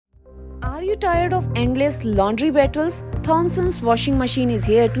Are you tired of endless laundry battles? Thomson's washing machine is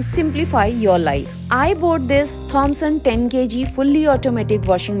here to simplify your life. I bought this Thomson 10 kg fully automatic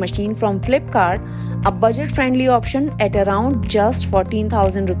washing machine from Flipkart, a budget-friendly option at around just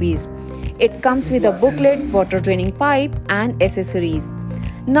 14,000 rupees. It comes with a booklet, water draining pipe and accessories.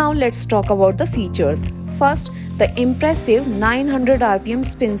 Now let's talk about the features. First, the impressive 900 RPM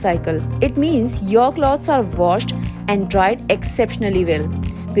spin cycle. It means your clothes are washed and dried exceptionally well.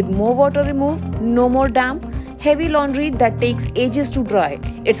 With more water removed, no more damp, heavy laundry that takes ages to dry.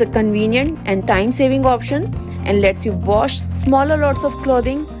 It's a convenient and time-saving option and lets you wash smaller lots of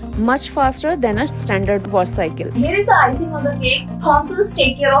clothing much faster than a standard wash cycle. Here is the icing on the cake. Thomson's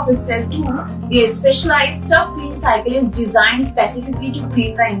take care of itself too. Their specialized tub clean cycle is designed specifically to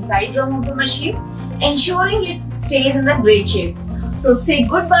clean the inside drum of the machine, ensuring it stays in the great shape. So say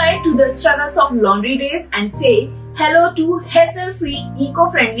goodbye to the struggles of laundry days and say hello to hassle-free,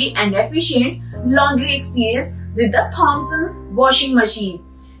 eco-friendly and efficient laundry experience with the Thomson washing machine.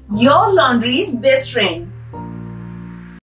 Your laundry's best friend.